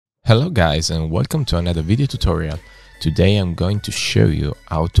Hello guys, and welcome to another video tutorial. Today I'm going to show you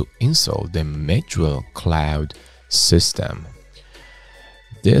how to install the Magwell Cloud system.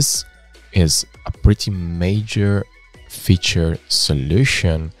 This is a pretty major feature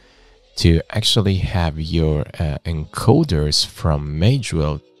solution to actually have your encoders from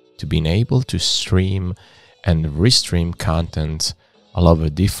Magwell to being able to stream and restream content all over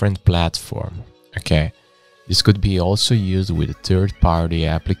different platforms. Okay. This could be also used with third-party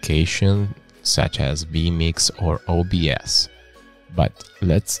applications such as vMix or OBS. But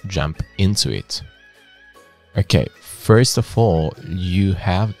let's jump into it. Okay, first of all, you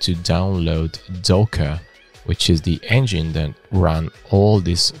have to download Docker, which is the engine that runs all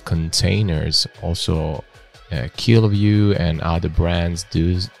these containers. Also, KillView and other brands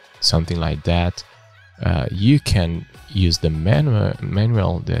do something like that. You can use the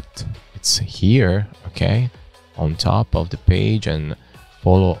manual that it's here, okay, on top of the page, and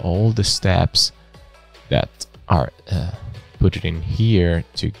follow all the steps that are put in here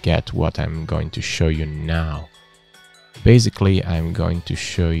to get what I'm going to show you now. Basically, I'm going to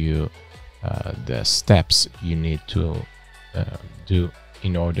show you the steps you need to do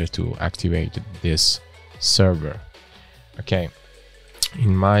in order to activate this server. Okay,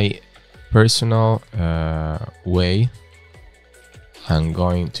 in my personal way, I'm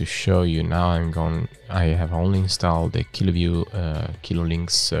going to show you now. I have only installed the KillView Link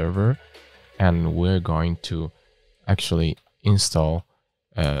server, and we're going to actually install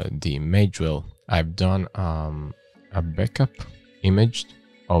the Magwell. I've done a backup image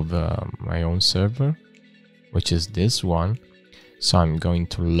of my own server, which is this one. So I'm going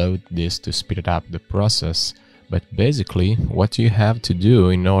to load this to speed up the process. But basically, what you have to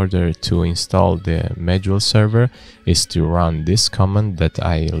do in order to install the Magwell server is to run this command that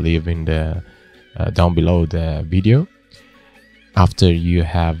I leave in the down below the video after you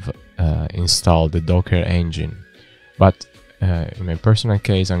have installed the Docker engine. But in my personal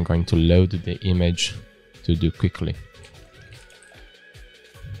case, I'm going to load the image to do quickly.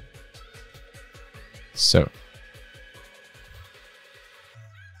 So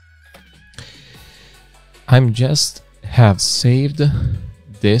I'm just have saved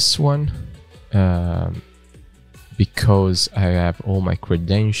this one because I have all my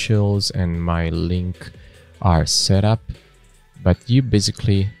credentials and my link are set up. But you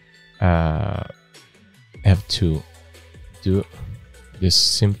basically have to do this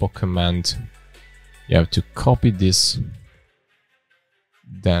simple command. You have to copy this,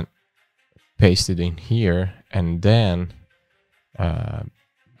 then paste it in here, and then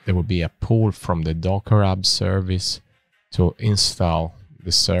there will be a pull from the Docker Hub service to install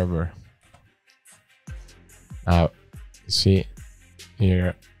the server. Now, you see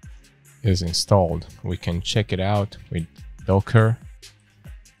here is installed. We can check it out with Docker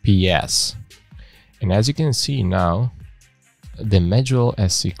PS. And as you can see now, the Magwell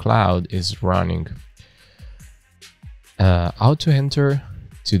SC Cloud is running. How to enter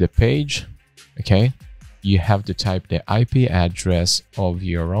to the page? Okay. You have to type the IP address of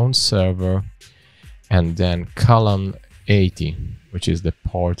your own server and then column 80, which is the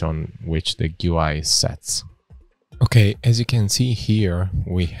port on which the GUI sets. Okay, as you can see here,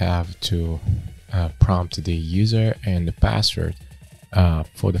 we have to prompt the user and the password.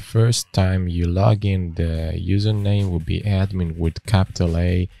 For the first time you log in, the username will be admin with capital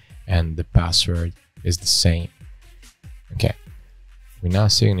A and the password is the same. Okay, we're now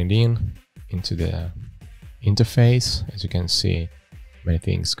signing it into the interface. As you can see, many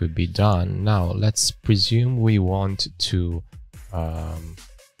things could be done. Now let's presume we want to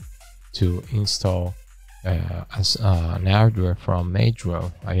install an hardware from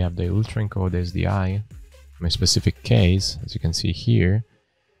Magwell. I have the Ultra Encode SDI, my specific case, as you can see here,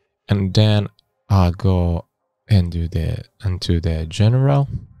 and then I'll go and do the general,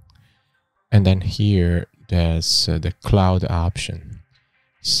 and then here there's the cloud option.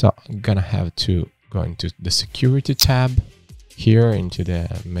 So I'm gonna have to go into the security tab here into the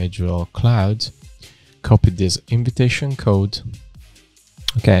Magwell Cloud, copy this invitation code.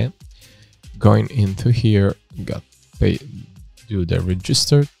 Okay, going into here, do the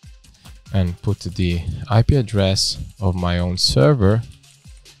register and put the IP address of my own server,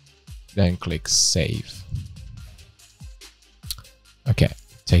 then click save. Okay,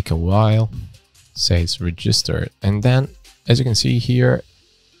 take a while, says register, and then as you can see here,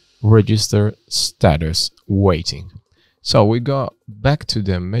 register status waiting. So we go back to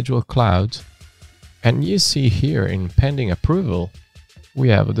the Magwell Cloud, and you see here in pending approval we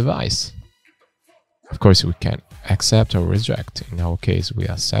have a device. Of course, we can accept or reject. In our case, we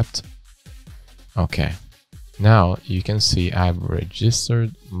accept. Okay, Now you can see I've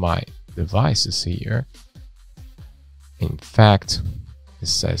registered my devices here. In fact, it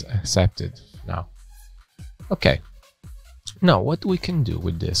says accepted now. Okay, now what we can do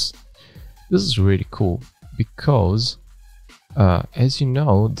with this is really cool, because as you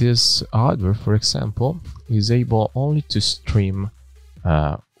know, this hardware, for example, is able only to stream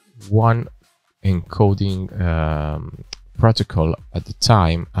one encoding protocol at a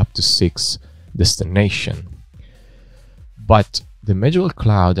time, up to 6 destination. But the Magwell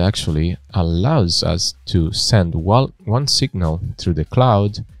Cloud actually allows us to send one signal through the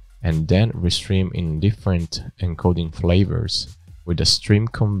cloud and then restream in different encoding flavors with a stream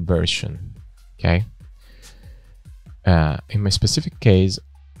conversion. Okay. In my specific case,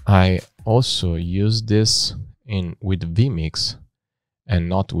 I also use this with vMix and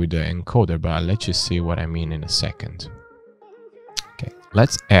not with the encoder, but I'll let you see what I mean in a second. Okay,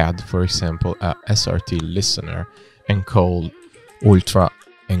 let's add, for example, a SRT listener and call ultra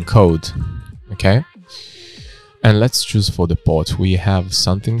encode. Okay, and let's choose for the port. We have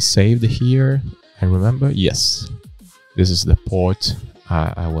something saved here. I remember, yes, this is the port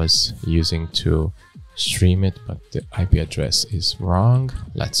I was using to stream it, but the IP address is wrong.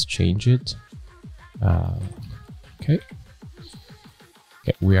 Let's change it. Okay,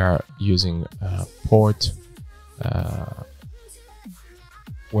 we are using port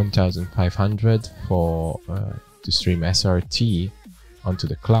 1500 for to stream SRT onto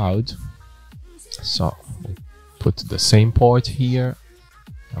the cloud. So we put the same port here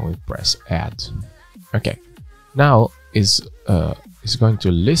and we press add. Okay, now is going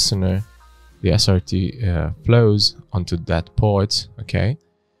to listen the SRT flows onto that port. Okay,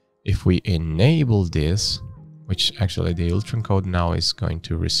 if we enable this, which actually the ultra encode now is going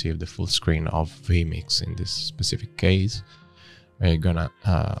to receive the full screen of vMix in this specific case. We're gonna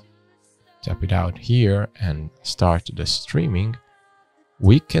tap it out here and start the streaming.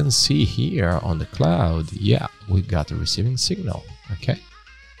 We can see here on the cloud, yeah, we got a receiving signal. Okay,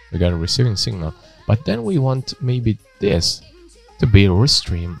 we got a receiving signal, but then we want maybe this to be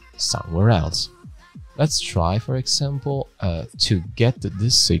restreamed somewhere else. Let's try, for example, to get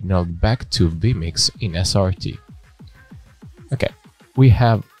this signal back to vMix in SRT. Okay, we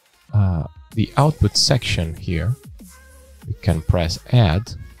have the output section here. We can press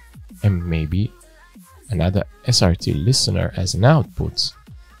add and maybe another SRT listener as an output,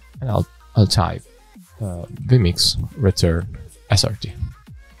 and I'll type vMix return SRT.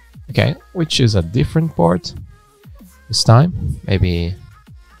 Okay, which is a different port this time, maybe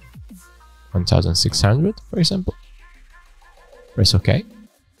 1600, for example. Press OK,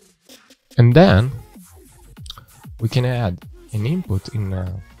 and then we can add an input in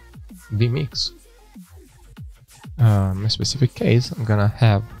vMix. My specific case, I'm gonna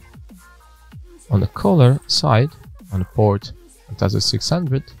have on the caller side, on the port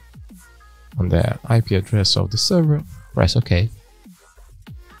 1600, on the IP address of the server, press OK.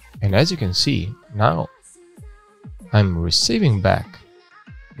 And as you can see, now I'm receiving back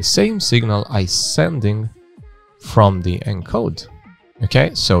the same signal I sending from the encode.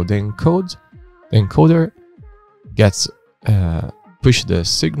 Okay, so the encoder gets push the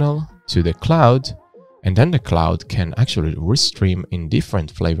signal to the cloud, and then the cloud can actually restream in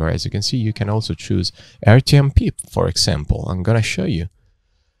different flavor. As you can see, you can also choose RTMP, for example. I'm gonna show you.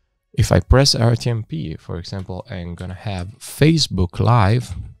 If I press RTMP, for example, I'm gonna have Facebook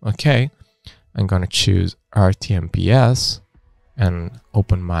Live. Okay, I'm gonna choose RTMPS and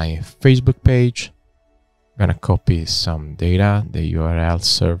open my Facebook page. I'm gonna copy some data, the URL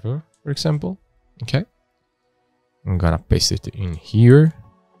server, for example. Okay, I'm gonna paste it in here,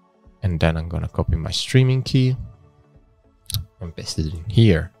 and then I'm gonna copy my streaming key and paste it in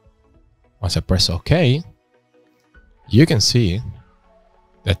here. Once I press OK, you can see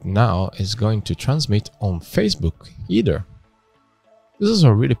that now it's going to transmit on Facebook either. This is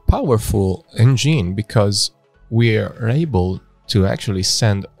a really powerful engine because we are able to actually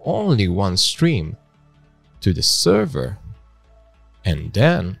send only one stream to the server and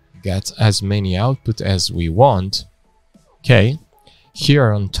then get as many output as we want. Okay,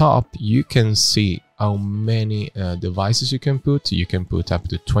 here on top you can see how many devices you can put. You can put up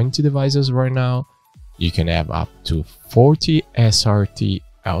to 20 devices right now. You can have up to 40 SRT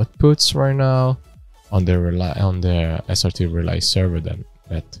outputs right now on the SRT relay server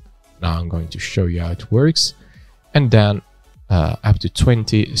that now I'm going to show you how it works, and then up to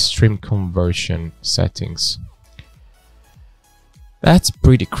 20 stream conversion settings. That's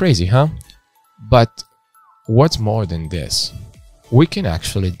pretty crazy, huh? But what's more than this? We can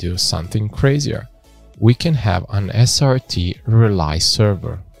actually do something crazier. We can have an SRT relay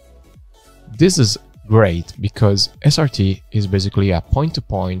server. This is great because SRT is basically a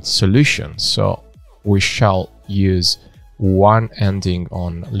point-to-point solution. So we shall use one ending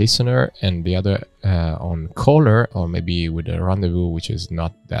on listener and the other on caller, or maybe with a rendezvous, which is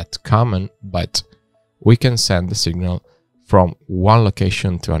not that common, but we can send the signal from one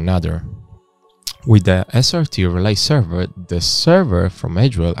location to another. With the SRT relay server, the server from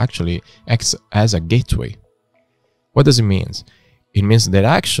Magewell actually acts as a gateway. What does it mean? It means that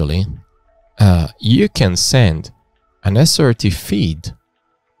actually you can send an SRT feed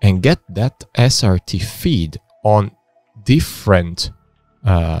and get that SRT feed on different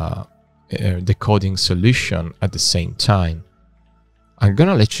decoding solution at the same time. I'm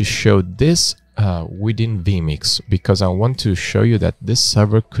gonna let you show this within vMix because I want to show you that this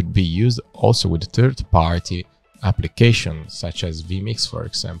server could be used also with third-party applications such as vMix, for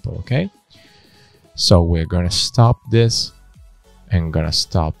example. Okay, so we're gonna stop this and gonna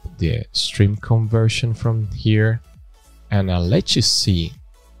stop the stream conversion from here, and I'll let you see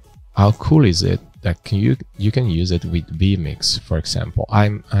how cool is it that you can use it with vMix. For example,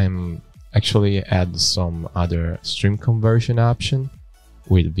 I'm actually add some other stream conversion option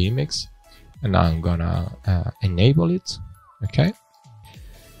with vMix, and I'm gonna enable it. Okay,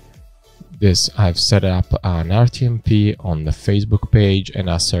 this I've set up an RTMP on the Facebook page and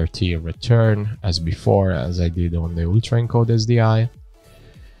SRT return as before, as I did on the Ultra Encode SDI,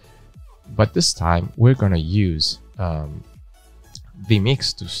 but this time we're gonna use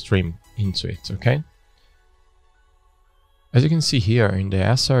vMix to stream into it. Okay, as you can see here in the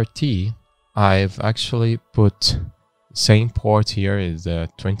SRT, I've actually put same port here is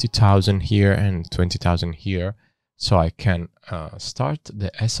 20,000 here and 20,000 here, so I can start the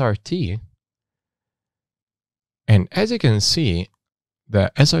SRT, and as you can see,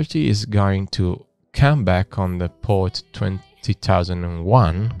 the SRT is going to come back on the port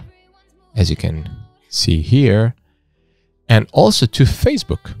 20,001, as you can see here, and also to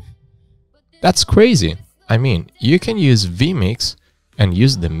Facebook. That's crazy. I mean, you can use vMix and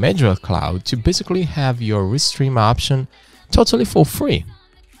use the Magwell Cloud to basically have your RESTREAM option totally for free.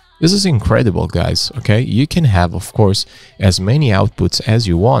 This is incredible, guys. Okay, you can have, of course, as many outputs as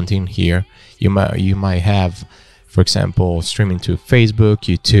you want in here. You might have, for example, streaming to Facebook,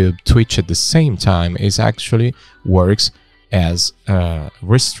 YouTube, Twitch at the same time. It actually works as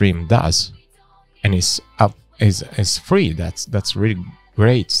RESTREAM does, and is free. That's really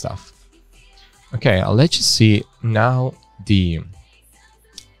great stuff. Okay, I'll let you see now the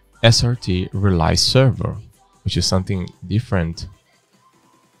SRT relay server, which is something different.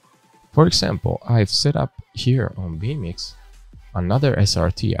 For example, I've set up here on vMix another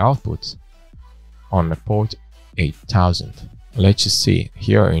SRT output on the port 8000. Let you see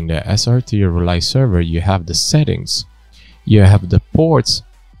here in the SRT relay server, you have the settings, you have the ports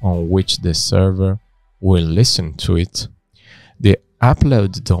on which the server will listen to it, the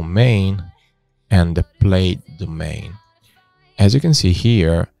upload domain and the play domain. As you can see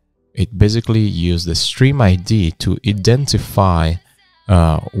here, it basically uses the stream ID to identify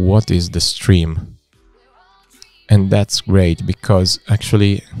what is the stream. And that's great because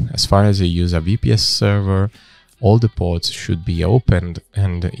actually, as far as you use a VPS server, all the ports should be opened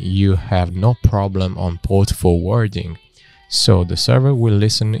and you have no problem on port forwarding. So the server will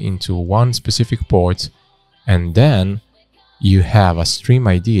listen into one specific port, and then you have a stream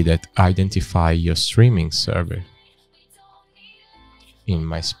ID that identifies your streaming server. In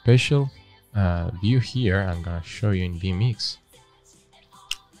my special view here, I'm gonna show you in vMix.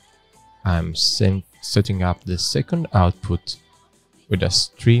 I'm setting up the second output with a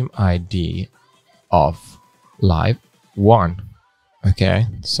stream ID of live 1. Okay,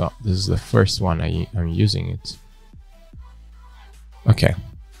 so this is the first one I'm using it. Okay,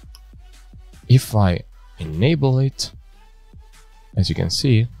 if I enable it, as you can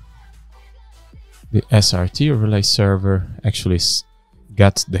see, the SRT relay server actually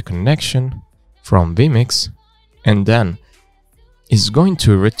got the connection from vMix, and then is going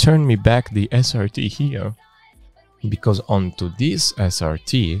to return me back the SRT here, because onto this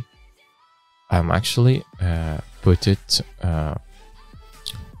SRT I'm actually put it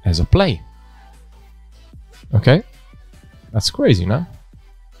as a play. Okay, that's crazy, no?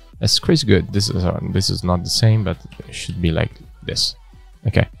 That's crazy good. This is not the same, but it should be like this.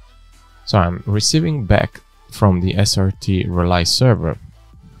 Okay, so I'm receiving back from the SRT relay server,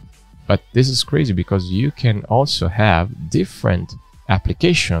 but this is crazy because you can also have different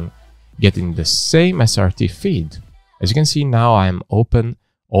application getting the same SRT feed. As you can see now, I'm open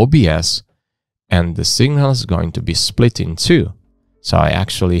OBS and the signal is going to be split in two. So I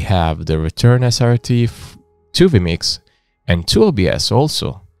actually have the return SRT to vMix and to OBS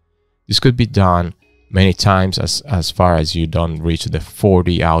also. This could be done many times as far as you don't reach the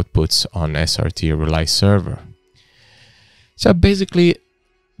 40 outputs on SRT Relay server. So basically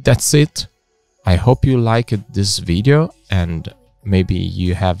that's it. I hope you liked this video, and maybe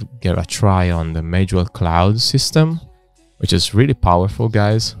you have get a try on the Magwell Cloud system, which is really powerful,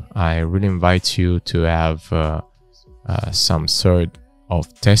 guys. I really invite you to have some sort of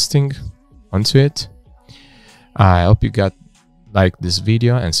testing onto it. I hope you got like this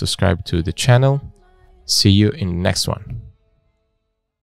video and subscribe to the channel. See you in the next one.